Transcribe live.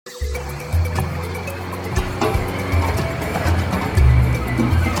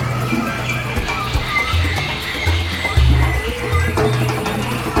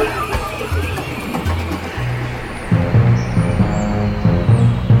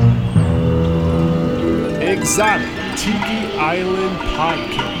Exotic Tiki Island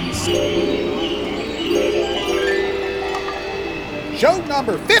Podcast. Show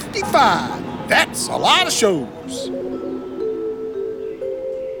number 55. That's a lot of shows.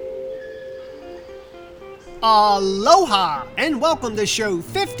 Aloha, and welcome to show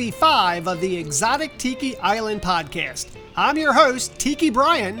 55 of the Exotic Tiki Island Podcast. I'm your host, Tiki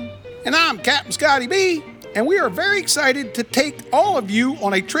Brian. And I'm Captain Scotty B. And we are very excited to take all of you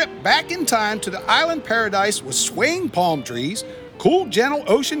on a trip back in time to the island paradise with swaying palm trees, cool, gentle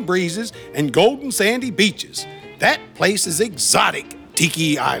ocean breezes, and golden sandy beaches. That place is Exotic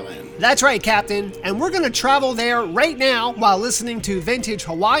Tiki Island. That's right, Captain, and we're going to travel there right now while listening to vintage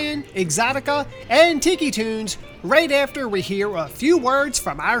Hawaiian, Exotica, and Tiki tunes right after we hear a few words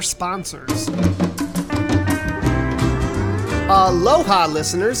from our sponsors. Aloha,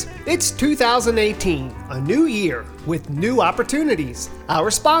 listeners. It's 2018, a new year with new opportunities.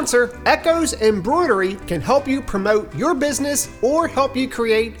 Our sponsor, Echoes Embroidery, can help you promote your business or help you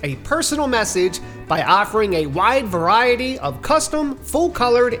create a personal message by offering a wide variety of custom,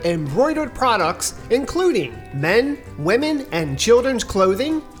 full-colored embroidered products, including men, women, and children's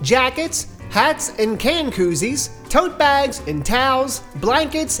clothing, jackets, hats and can koozies, tote bags and towels,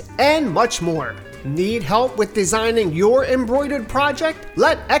 blankets, and much more. Need help with designing your embroidered project?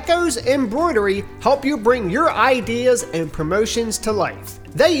 Let Echoes Embroidery help you bring your ideas and promotions to life.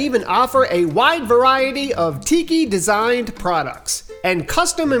 They even offer a wide variety of Tiki-designed products. And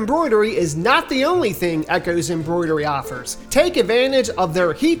custom embroidery is not the only thing Echoes Embroidery offers. Take advantage of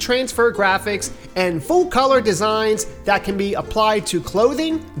their heat transfer graphics and full-color designs that can be applied to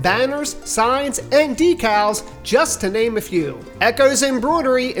clothing, banners, signs, and decals, just to name a few. Echoes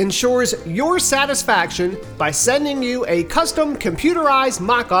Embroidery ensures your satisfaction by sending you a custom computerized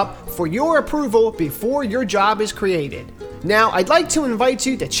mock-up for your approval before your job is created. Now, I'd like to invite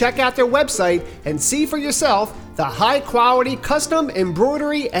you to check out their website and see for yourself the high-quality custom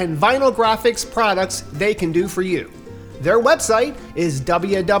embroidery and vinyl graphics products they can do for you. Their website is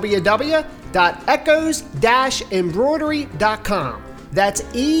www.echoes-embroidery.com. That's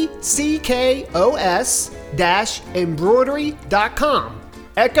ECKOS-embroidery.com.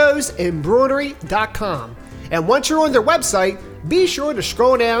 echoesembroidery.com. And once you're on their website, be sure to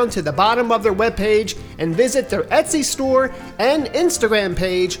scroll down to the bottom of their webpage and visit their Etsy store and Instagram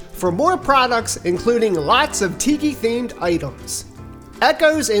page for more products, including lots of Tiki-themed items.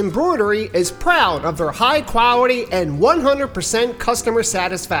 Echoes Embroidery is proud of their high quality and 100% customer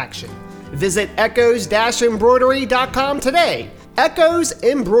satisfaction. Visit echoes-embroidery.com today. Echoes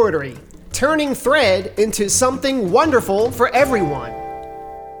Embroidery, turning thread into something wonderful for everyone.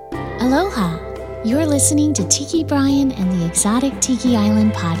 Aloha. You're listening to Tiki Brian and the Exotic Tiki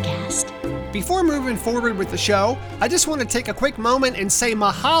Island Podcast. Before moving forward with the show, I just want to take a quick moment and say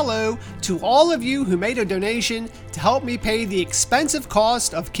mahalo to all of you who made a donation to help me pay the expensive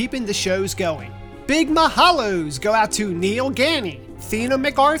cost of keeping the shows going. Big mahalos go out to Neil Ganny, Thena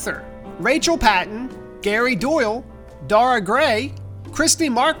MacArthur, Rachel Patton, Gary Doyle, Dara Gray, Christy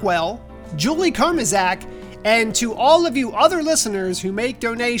Markwell, Julie Komizak, and to all of you other listeners who make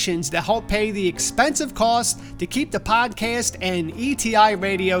donations to help pay the expensive cost to keep the podcast and ETI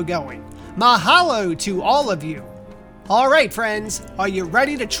radio going. Mahalo to all of you. All right, friends, are you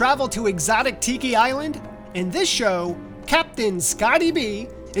ready to travel to Exotic Tiki Island? In this show, Captain Scotty B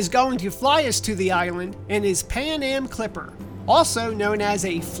is going to fly us to the island in his Pan Am Clipper, also known as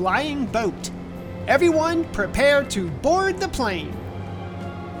a flying boat. Everyone prepare to board the plane.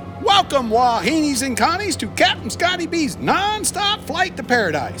 Welcome, Wahinis and Connies, to Captain Scotty B's non-stop flight to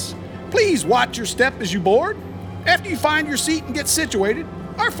paradise. Please watch your step as you board. After you find your seat and get situated,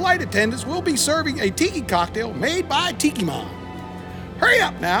 our flight attendants will be serving a tiki cocktail made by Tiki Mom. Hurry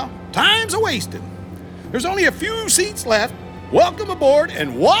up now, time's a-wasting. There's only a few seats left. Welcome aboard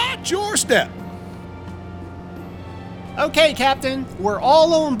and watch your step. Okay, Captain, we're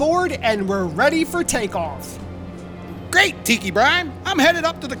all on board and we're ready for takeoff. Great, Tiki Brian. I'm headed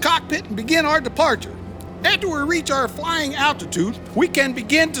up to the cockpit and begin our departure. After we reach our flying altitude, we can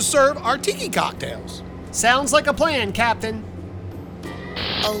begin to serve our tiki cocktails. Sounds like a plan, Captain.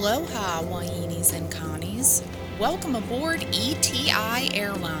 Aloha, Wahinis and Connies. Welcome aboard ETI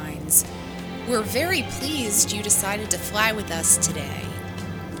Airlines. We're very pleased you decided to fly with us today.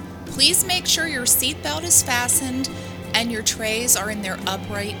 Please make sure your seatbelt is fastened and your trays are in their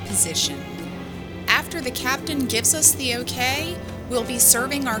upright position. After the captain gives us the okay, we'll be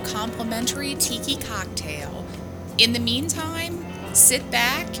serving our complimentary tiki cocktail. In the meantime, sit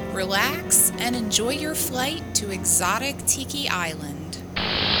back, relax, and enjoy your flight to Exotic Tiki Island.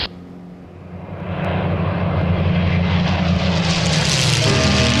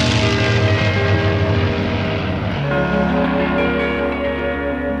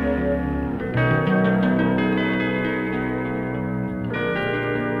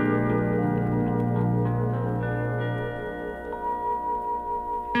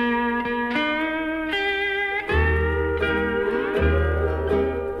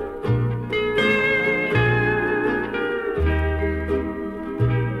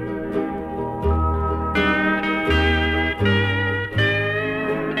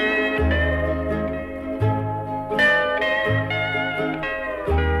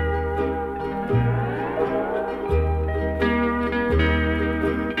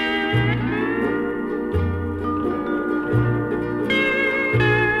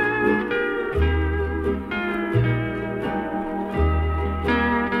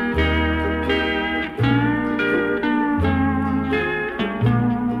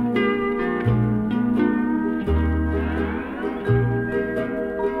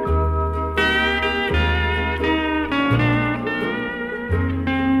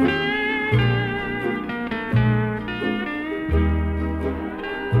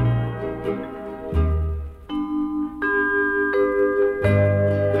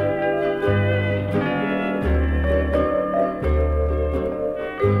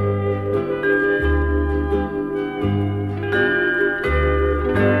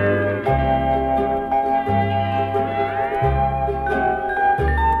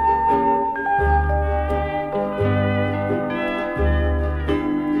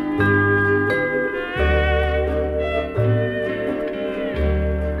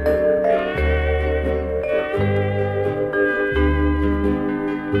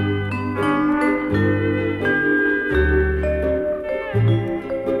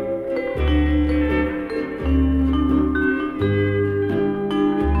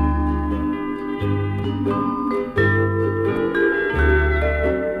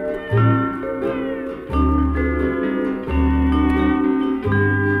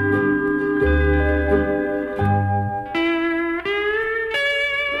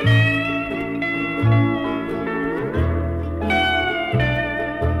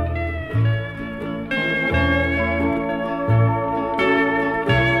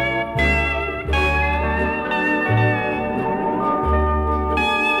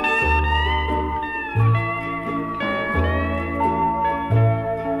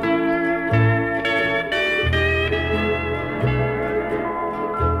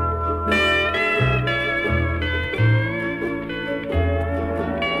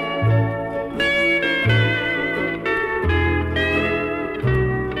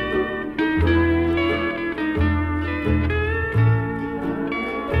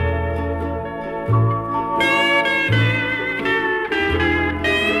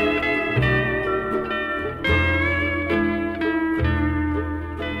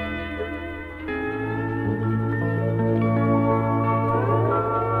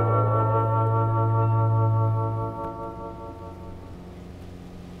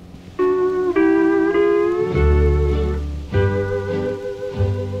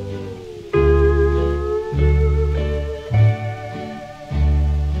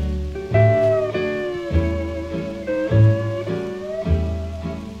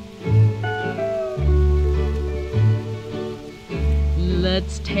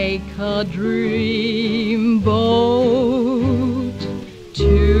 Let's take a dream boat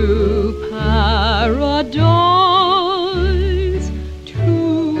to paradise, to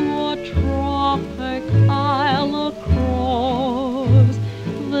a tropic isle across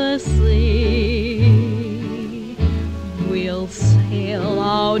the sea. We'll sail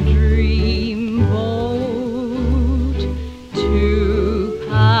our dream boat to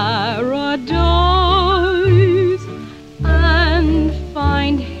paradise and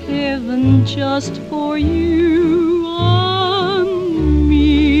find heaven just for you and me.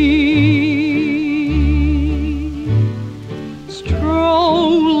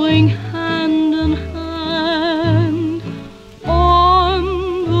 Strolling hand in hand on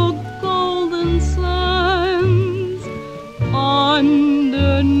the golden sands,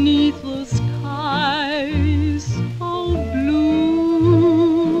 underneath the skies so blue.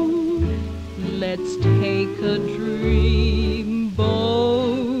 Let's take a dream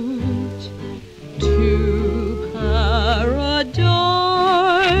boat to paradise,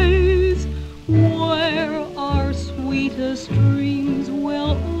 where our sweetest dreams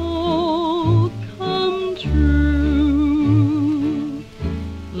will all come true.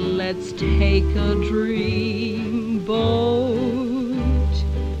 Let's take a dream boat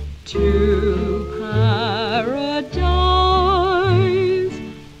to paradise,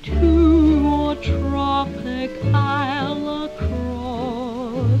 to a tropic isle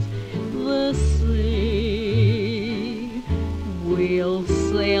across the sea. We'll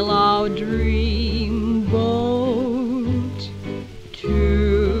sail our dream boat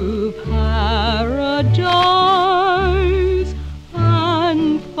to paradise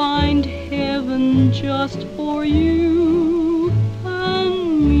and heaven just for you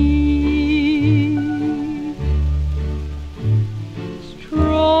and me.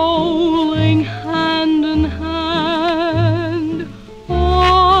 Strolling hand in hand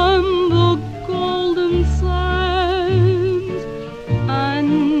on the golden sands,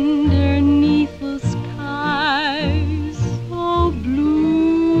 underneath the skies so blue.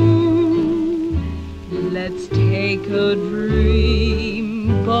 Let's take a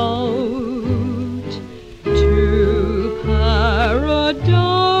dream boat to paradise,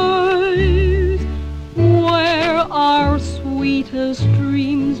 where our sweetest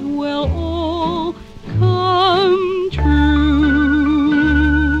dreams will all come true.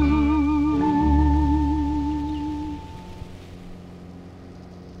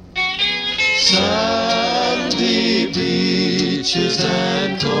 Sandy beaches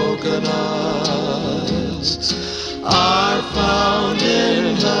and coconuts are found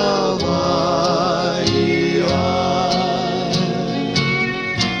in Hawaii Island.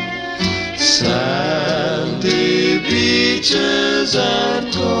 Sandy beaches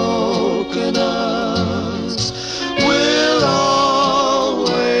and coconuts will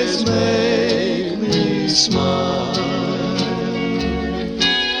always make me smile.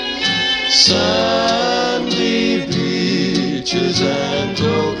 Sandy beaches and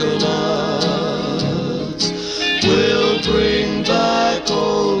coconuts will bring back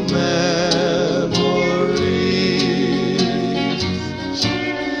old memories.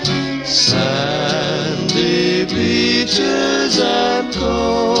 Sandy beaches and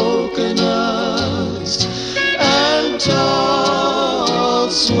coconuts and tall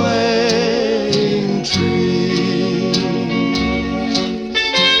swaying trees.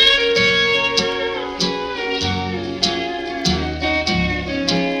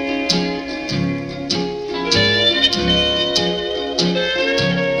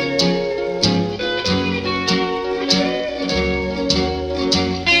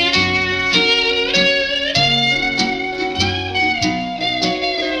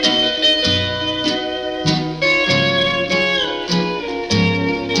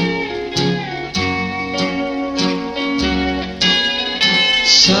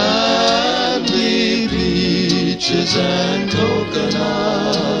 Sandy beaches and coconuts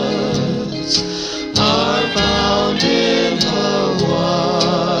are found in Hawaii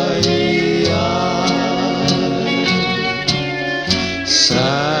Island.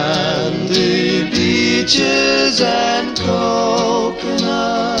 Sandy beaches and coconuts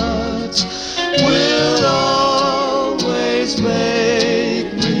will always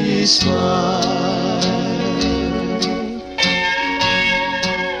make me smile.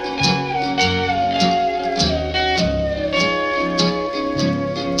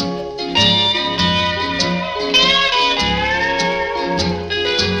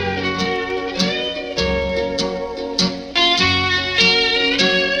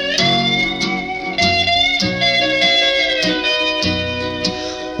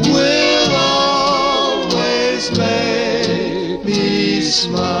 Will always make me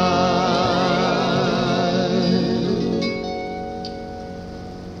smile.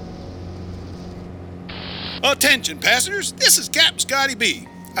 Attention passengers, this is Captain Scotty B.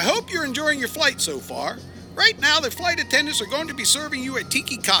 I hope you're enjoying your flight so far. Right now, the flight attendants are going to be serving you a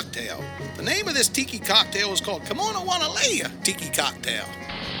tiki cocktail. The name of this tiki cocktail is called Kimono Wanalea Tiki Cocktail.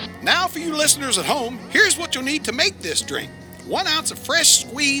 Now for you listeners at home, here's what you'll need to make this drink. 1 ounce of fresh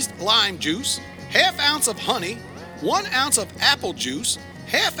squeezed lime juice, ½ ounce of honey, 1 ounce of apple juice,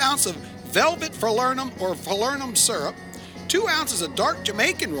 ½ ounce of velvet falernum or falernum syrup, 2 ounces of dark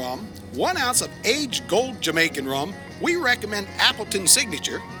Jamaican rum, 1 ounce of aged gold Jamaican rum, we recommend Appleton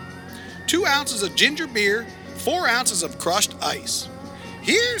Signature, 2 ounces of ginger beer, 4 ounces of crushed ice.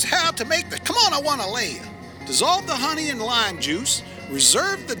 Here's how to make the Kimono Wanalea. Dissolve the honey and lime juice,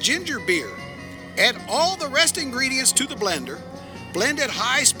 reserve the ginger beer. Add all the rest ingredients to the blender. Blend at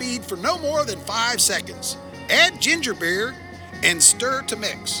high speed for no more than 5 seconds. Add ginger beer and stir to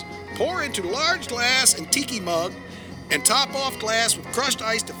mix. Pour into large glass and tiki mug and top off glass with crushed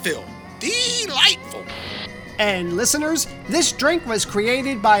ice to fill. Delightful! And listeners, this drink was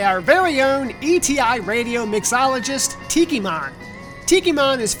created by our very own ETI radio mixologist, Tikimon.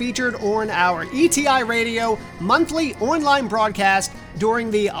 Tikimon is featured on our ETI Radio monthly online broadcast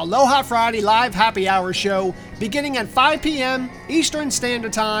during the Aloha Friday Live Happy Hour show beginning at 5 p.m. Eastern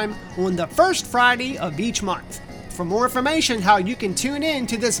Standard Time on the first Friday of each month. For more information how you can tune in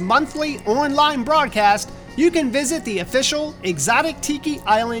to this monthly online broadcast, you can visit the official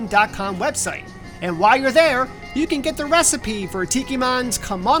ExoticTikiIsland.com website. And while you're there, you can get the recipe for Tikimon's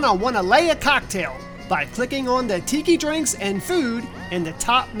Kimono Wanalea cocktail by clicking on the Tiki Drinks and Food in the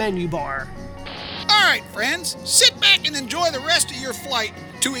top menu bar. right, friends, sit back and enjoy the rest of your flight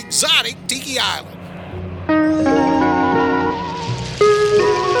to exotic Tiki Island.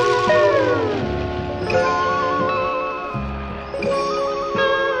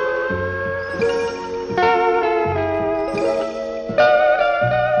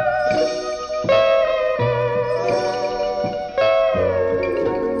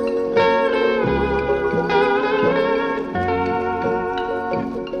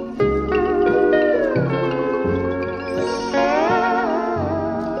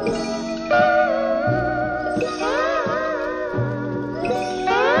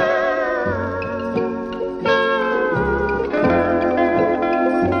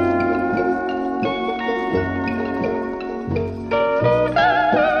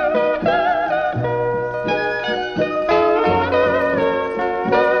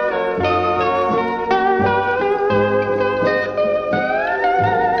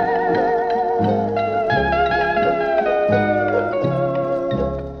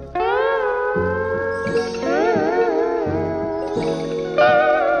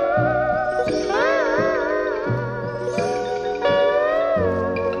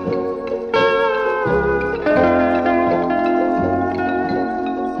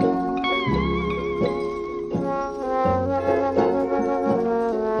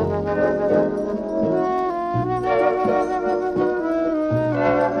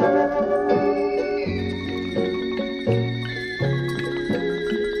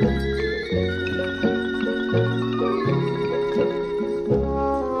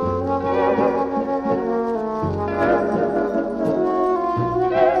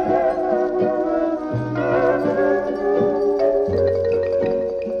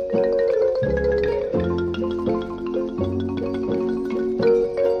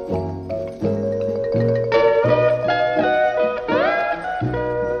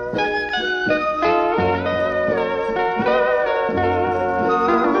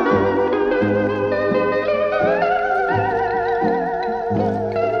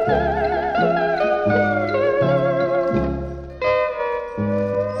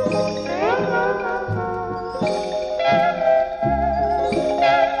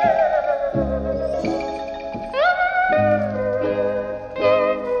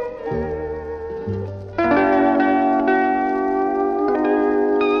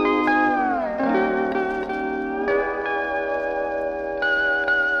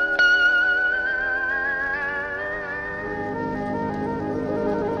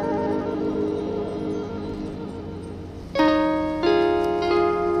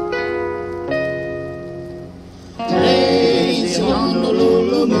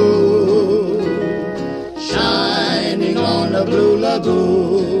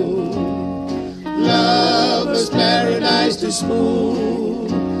 Lover's paradise to spoon,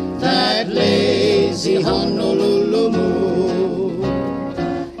 that lazy Honolulu moon,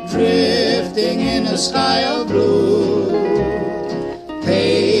 drifting in a sky of blue,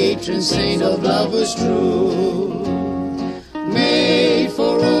 patron saint of lovers true, made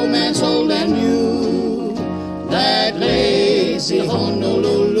for romance old and new, that lazy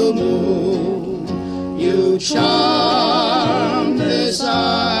Honolulu moon. You charm this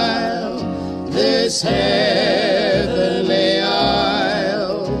isle, this heavenly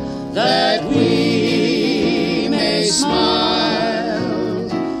isle, that we may smile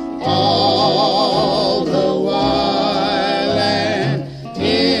all the while. And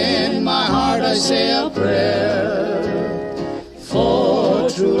in my heart I say a prayer for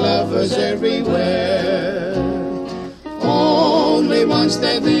true lovers everywhere, only once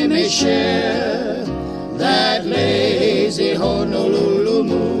that we may share that lazy Honolulu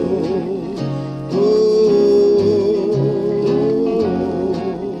moon. Ooh,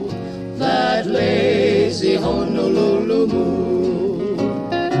 that lazy Honolulu moon.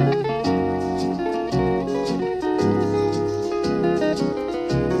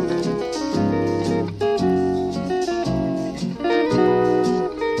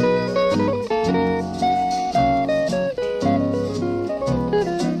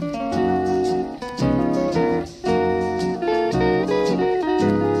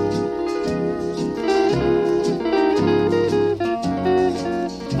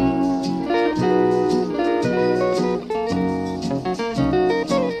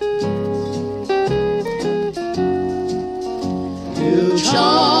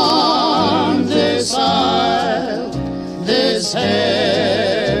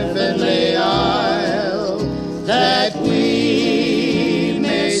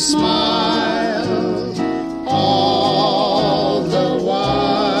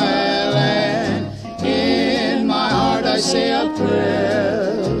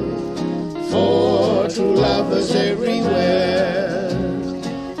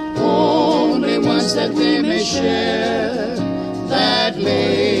 joys that they may share, that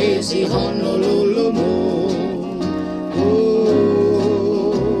lazy Honolulu moon. Ooh,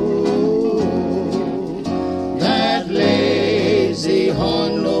 that lazy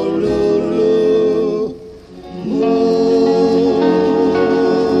Honolulu moon.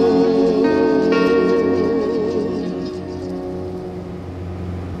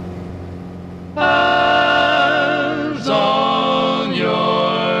 Hands on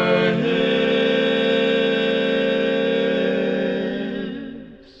your hips.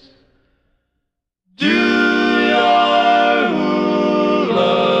 Do your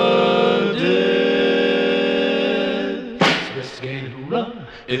hula dip. Sophisticated hula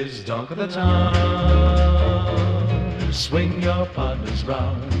is talk of the town. Swing your partners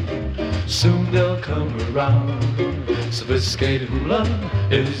round, soon they'll come around. Sophisticated hula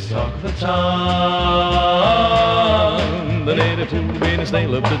is talk of the town. The native hula means they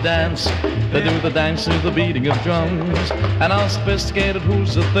love to dance. They do the dance to the beating of drums. And how sophisticated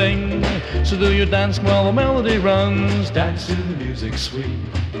who's the thing? So do your dance while the melody runs. Dance to the music sweet,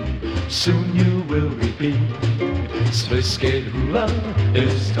 soon you will repeat. Sophisticated hula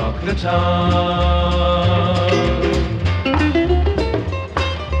is talk of the town.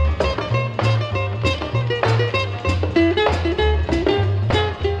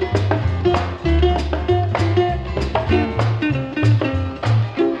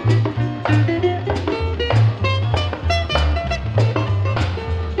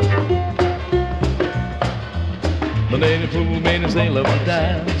 The native hula means they love to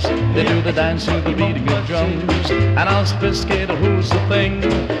dance. They do the dance to the beating of drums. And how sophisticated who's the thing?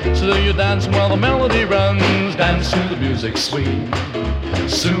 So do you dance while the melody runs. Dance to the music sweet,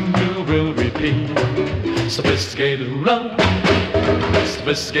 soon you will repeat. Sophisticated hula,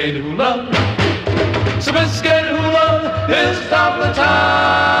 sophisticated hula, sophisticated hula is top of the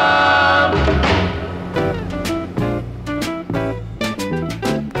town.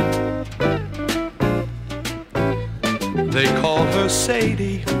 They call her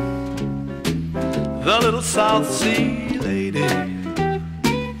Sadie, the little South Sea lady.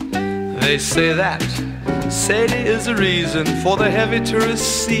 They say that Sadie is the reason for the heavy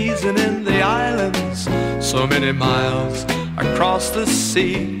tourist season in the islands, so many miles across the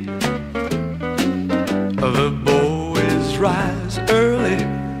sea. The boys rise early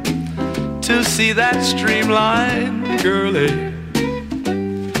to see that streamlined girlie,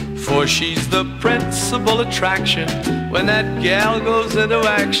 for she's the principal attraction when that gal goes into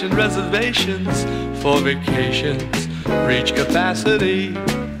action. Reservations for vacations reach capacity.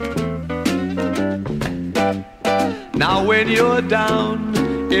 Now when you're down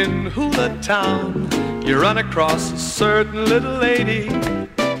in Hula Town, you run across a certain little lady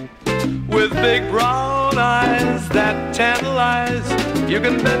with big brown eyes that tantalize. You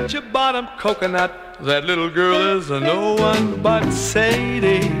can bet your bottom coconut that little girl is no one but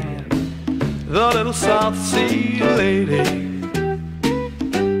Sadie, the little South Sea lady.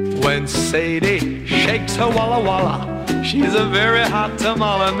 When Sadie shakes her Walla Walla, she's a very hot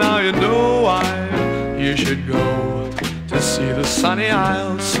tamale. Now you know why you should go to see the sunny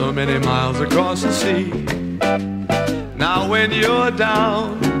isles, so many miles across the sea. Now when you're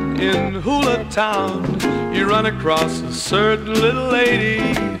down in Hula Town, you run across a certain little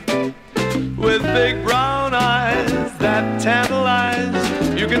lady with big brown eyes that tantalize.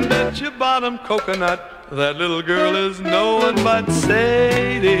 You can bet your bottom coconut that little girl is no one but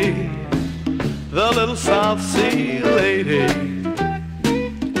Sadie, the little South Sea lady.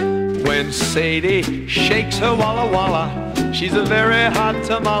 When Sadie shakes her Walla Walla, she's a very hot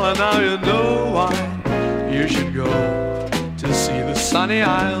tamale. Now you know why you should go to see the sunny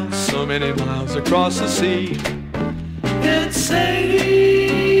isles, so many miles across the sea. It's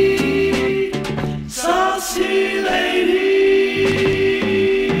Sadie, South Sea lady.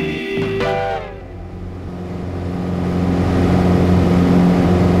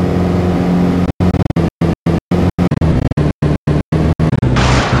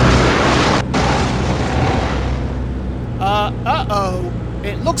 Uh-oh.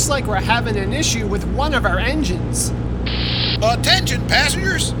 It looks like we're having an issue with one of our engines. Attention,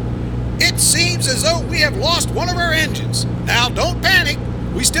 passengers! It seems as though we have lost one of our engines. Now, don't panic.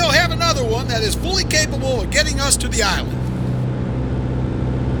 We still have another one that is fully capable of getting us to the island.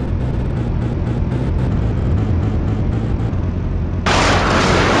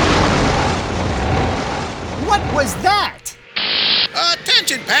 What was that?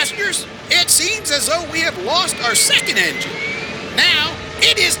 Attention, passengers! It seems as though we have lost our second engine. Now,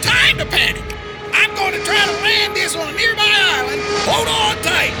 it is time to panic. I'm going to try to land this on a nearby island. Hold on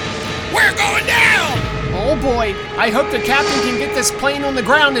tight. We're going down! Oh boy, I hope the captain can get this plane on the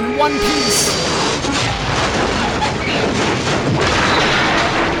ground in one piece.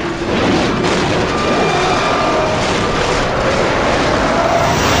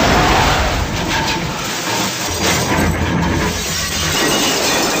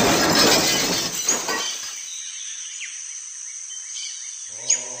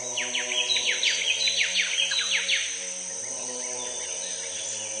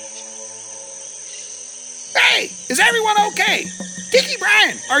 Hey, is everyone okay? Tiki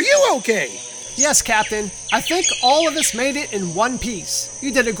Brian, are you okay? Yes, Captain. I think all of us made it in one piece.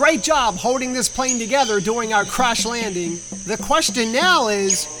 You did a great job holding this plane together during our crash landing. The question now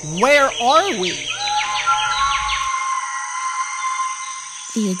is, where are we?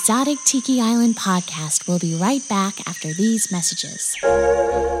 The Exotic Tiki Island podcast will be right back after these messages.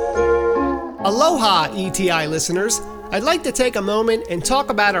 Aloha, ETI listeners. I'd like to take a moment and talk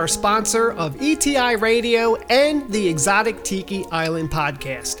about our sponsor of ETI Radio and the Exotic Tiki Island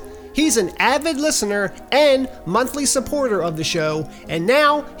podcast. He's an avid listener and monthly supporter of the show, and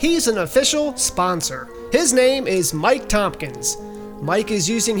now he's an official sponsor. His name is Mike Tompkins. Mike is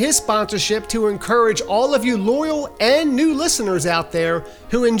using his sponsorship to encourage all of you loyal and new listeners out there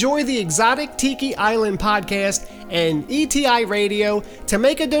who enjoy the Exotic Tiki Island podcast and ETI Radio to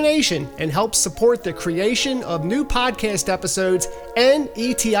make a donation and help support the creation of new podcast episodes and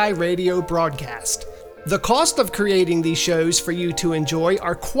ETI Radio broadcast. The cost of creating these shows for you to enjoy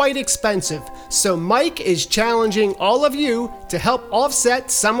are quite expensive, so Mike is challenging all of you to help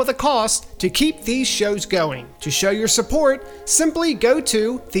offset some of the cost to keep these shows going. To show your support, simply go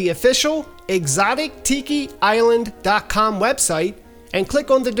to the official ExoticTikiIsland.com website and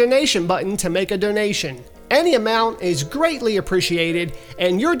click on the donation button to make a donation. Any amount is greatly appreciated,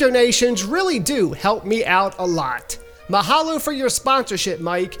 and your donations really do help me out a lot. Mahalo for your sponsorship,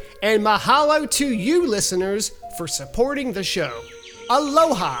 Mike, and mahalo to you listeners for supporting the show.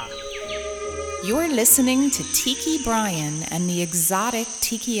 Aloha! You're listening to Tiki Brian and the Exotic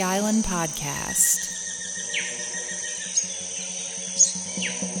Tiki Island podcast.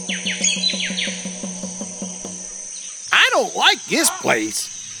 I don't like this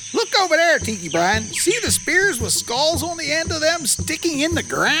place. Look over there, Tiki Brian. See the spears with skulls on the end of them sticking in the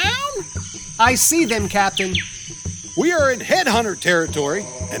ground? I see them, Captain. We are in headhunter territory,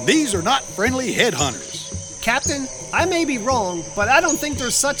 and these are not friendly headhunters. Captain, I may be wrong, but I don't think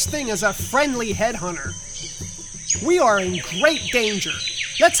there's such thing as a friendly headhunter. We are in great danger.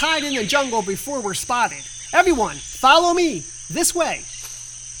 Let's hide in the jungle before we're spotted. Everyone, follow me. This way.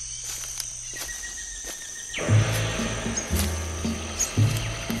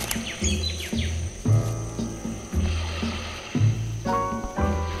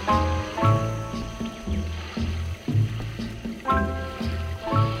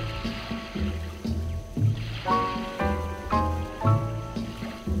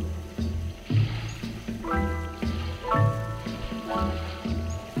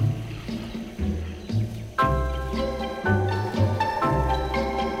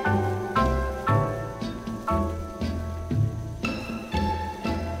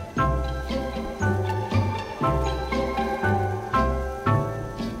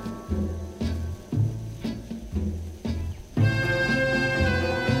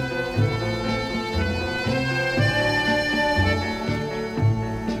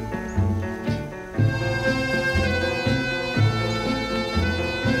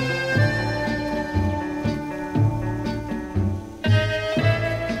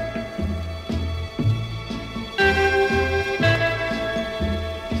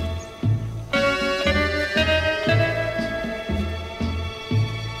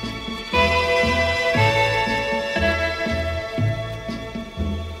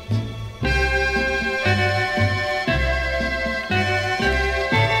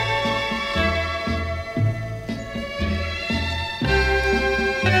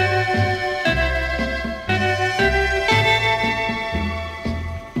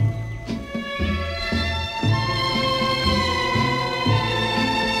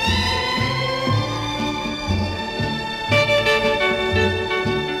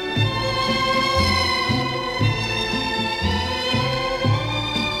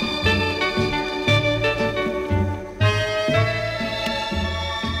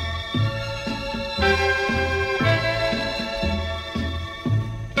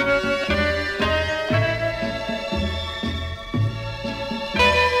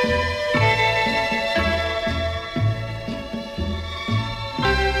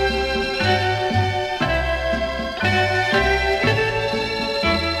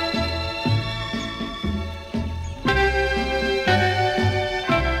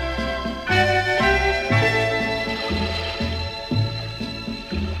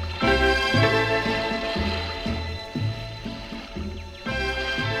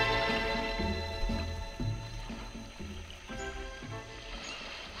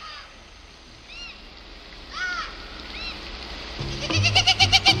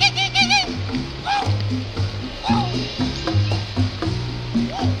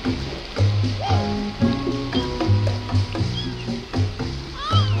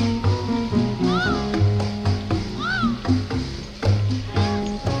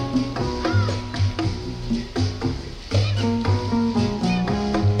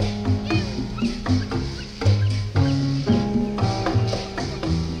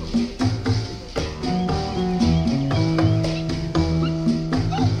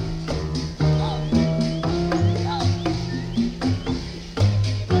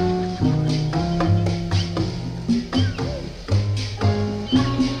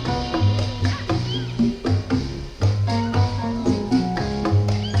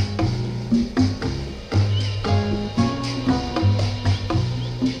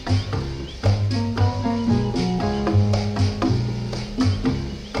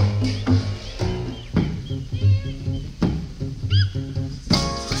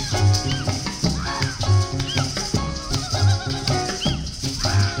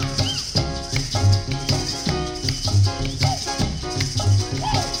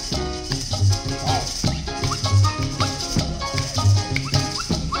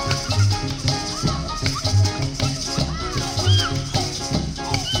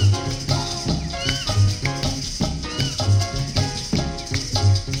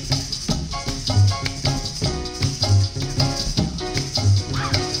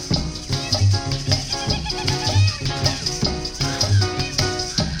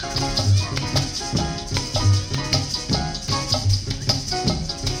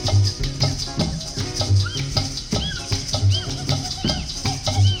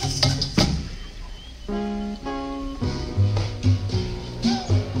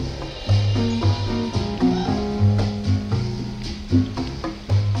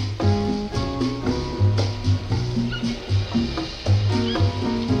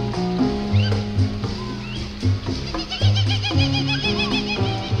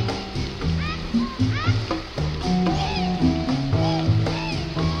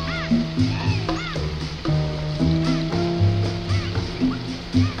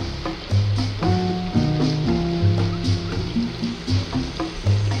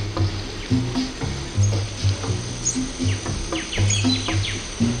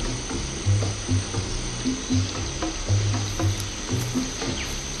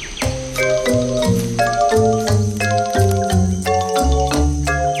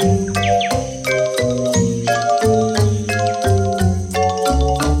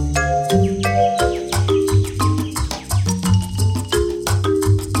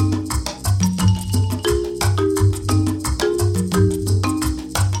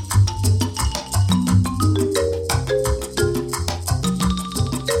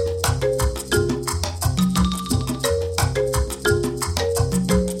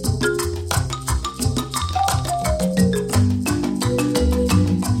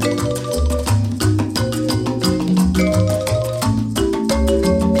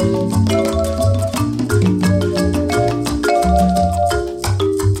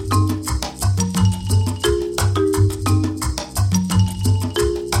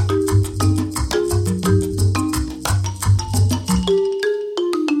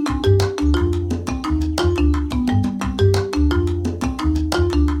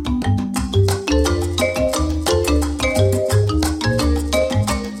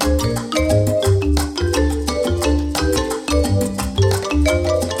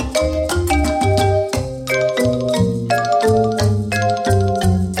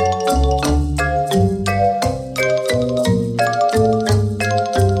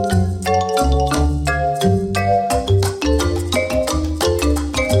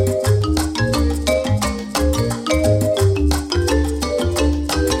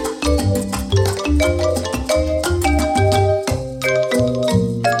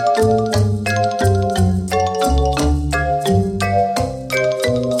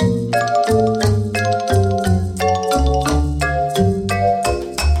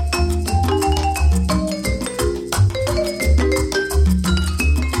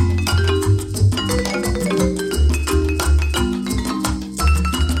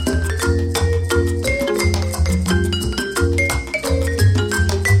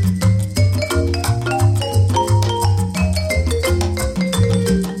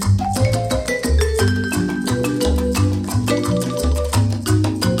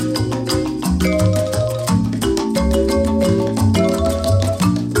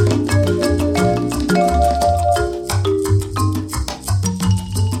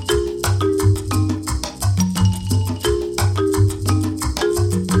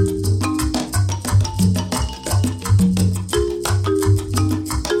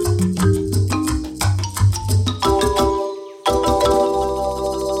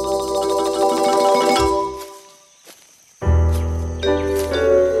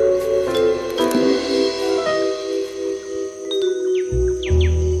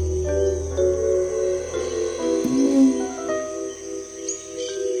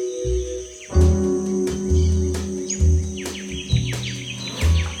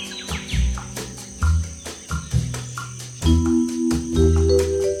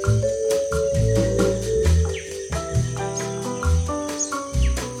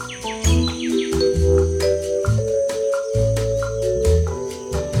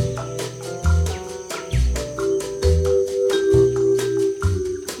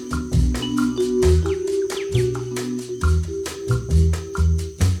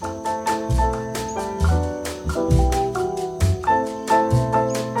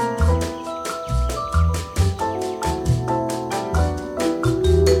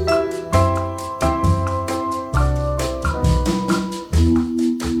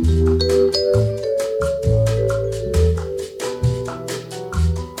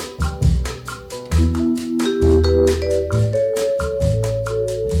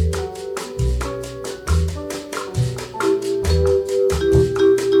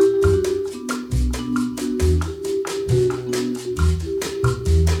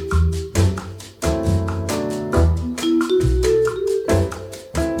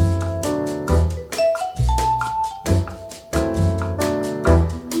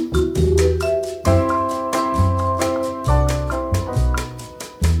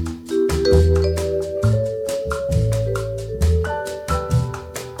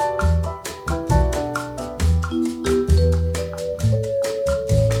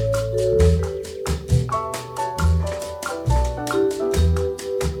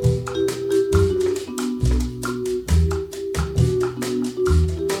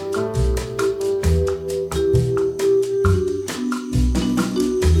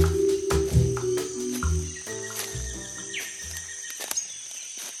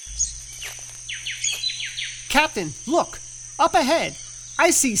 Captain, look, up ahead.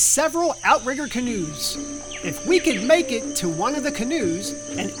 I see several outrigger canoes. If we could make it to one of the canoes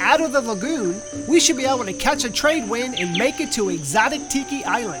and out of the lagoon, we should be able to catch a trade wind and make it to exotic Tiki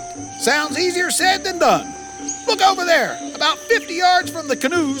Island. Sounds easier said than done. Look over there, about 50 yards from the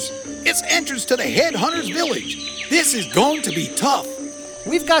canoes. It's entrance to the headhunters' village. This is going to be tough.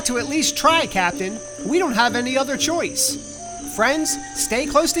 We've got to at least try, Captain. We don't have any other choice. Friends, stay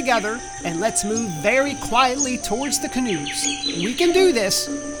close together and let's move very quietly towards the canoes. We can do this.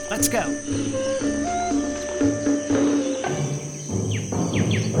 Let's go.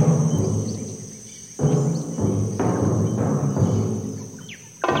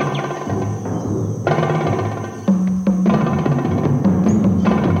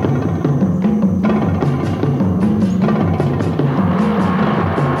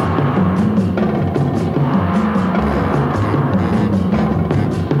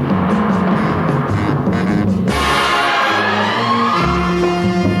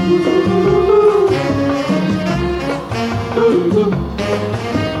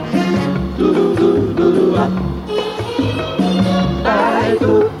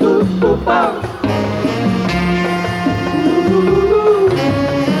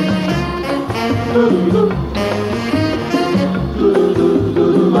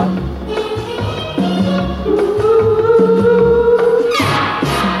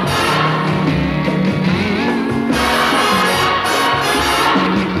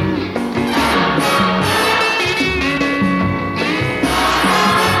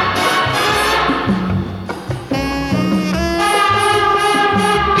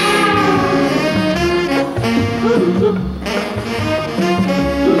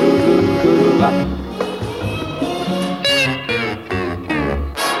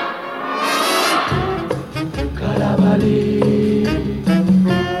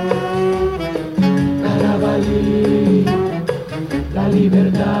 La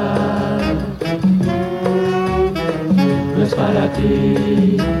libertad no es para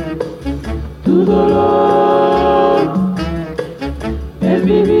ti, tu dolor es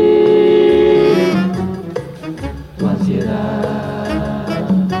vivir, tu ansiedad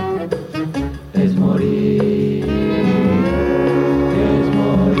es morir, es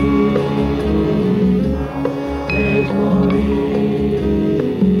morir, es morir.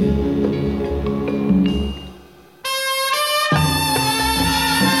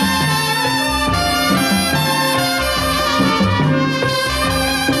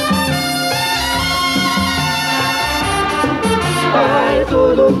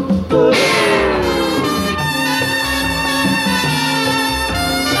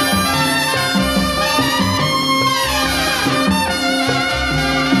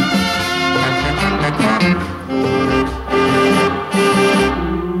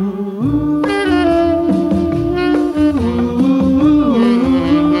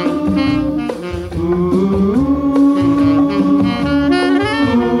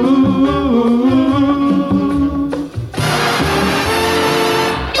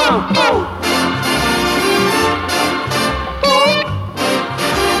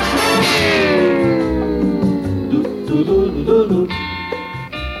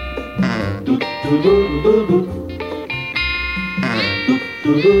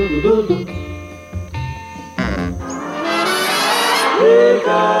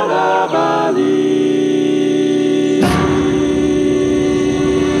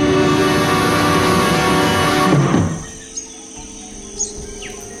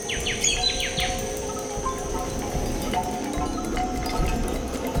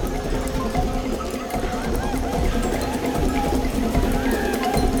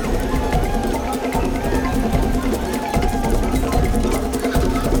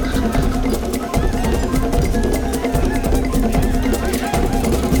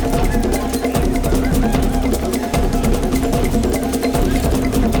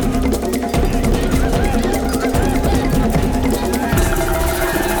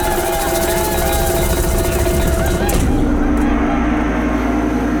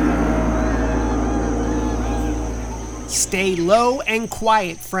 Stay low and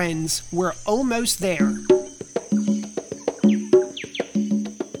quiet, friends. We're almost there.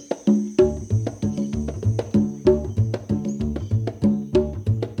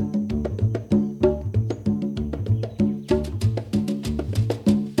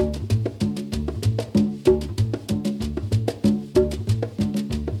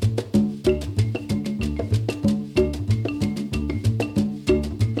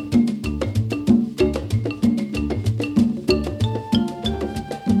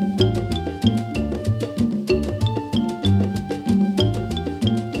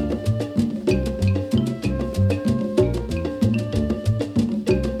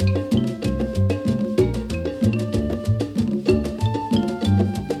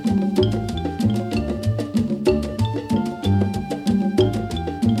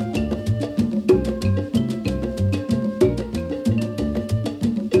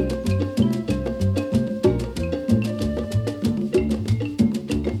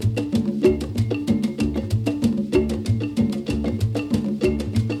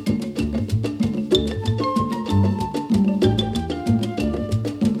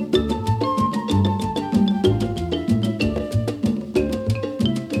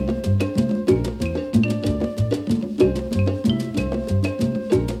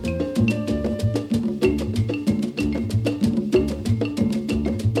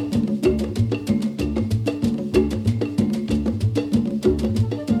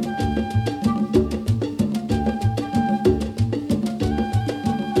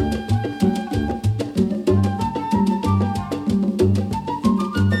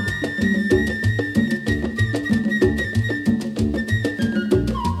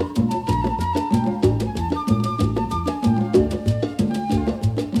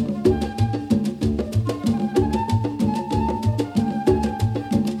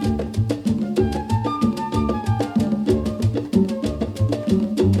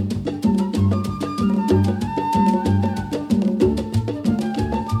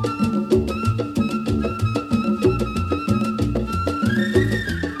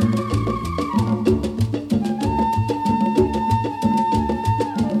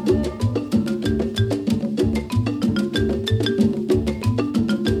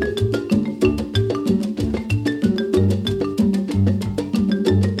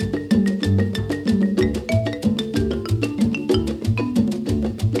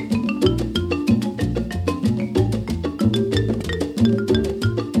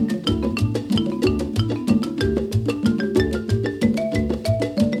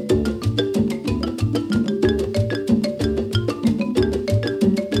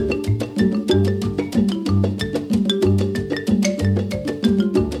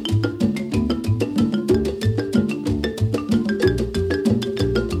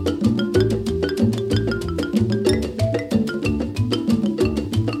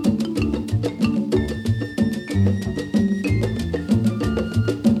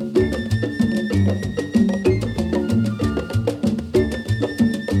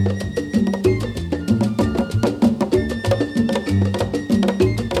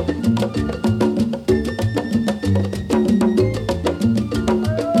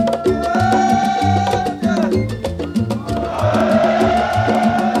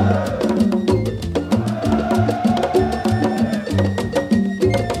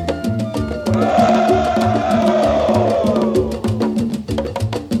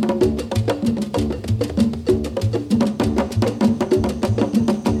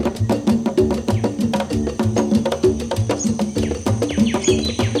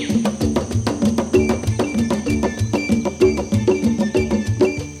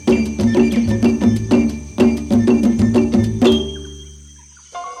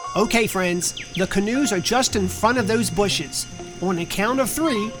 Okay, friends, the canoes are just in front of those bushes. On the count of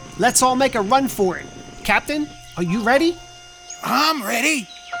 3, let's all make a run for it. Captain, are you ready? I'm ready.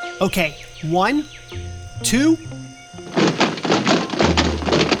 Okay, 1, 2.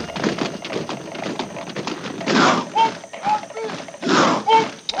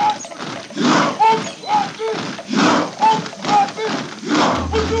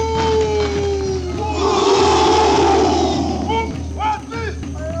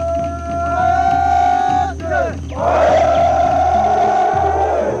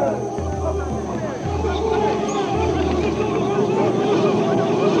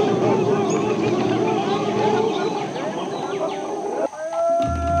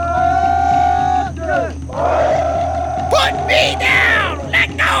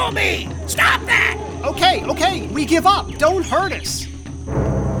 Okay, we give up. Don't hurt us.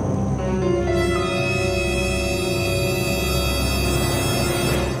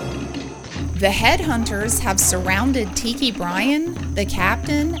 The headhunters have surrounded Tiki Brian, the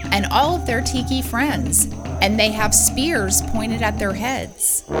captain, and all of their tiki friends, and they have spears pointed at their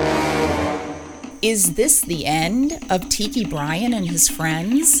heads. Is this the end of Tiki Brian and his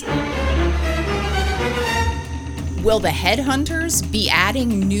friends? Will the headhunters be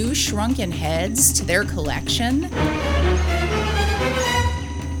adding new shrunken heads to their collection?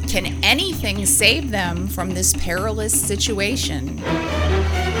 Can anything save them from this perilous situation?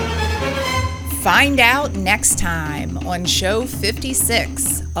 Find out next time on show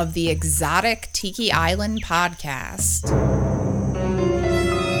 56 of the Exotic Tiki Island podcast.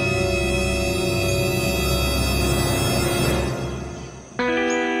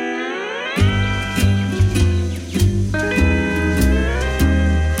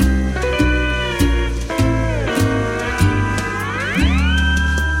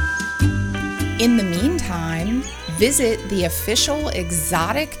 In the meantime, visit the official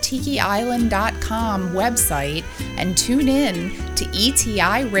exotictikiisland.com website and tune in to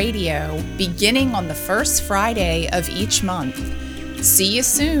ETI Radio beginning on the first Friday of each month. See you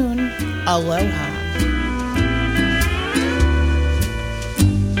soon. Aloha.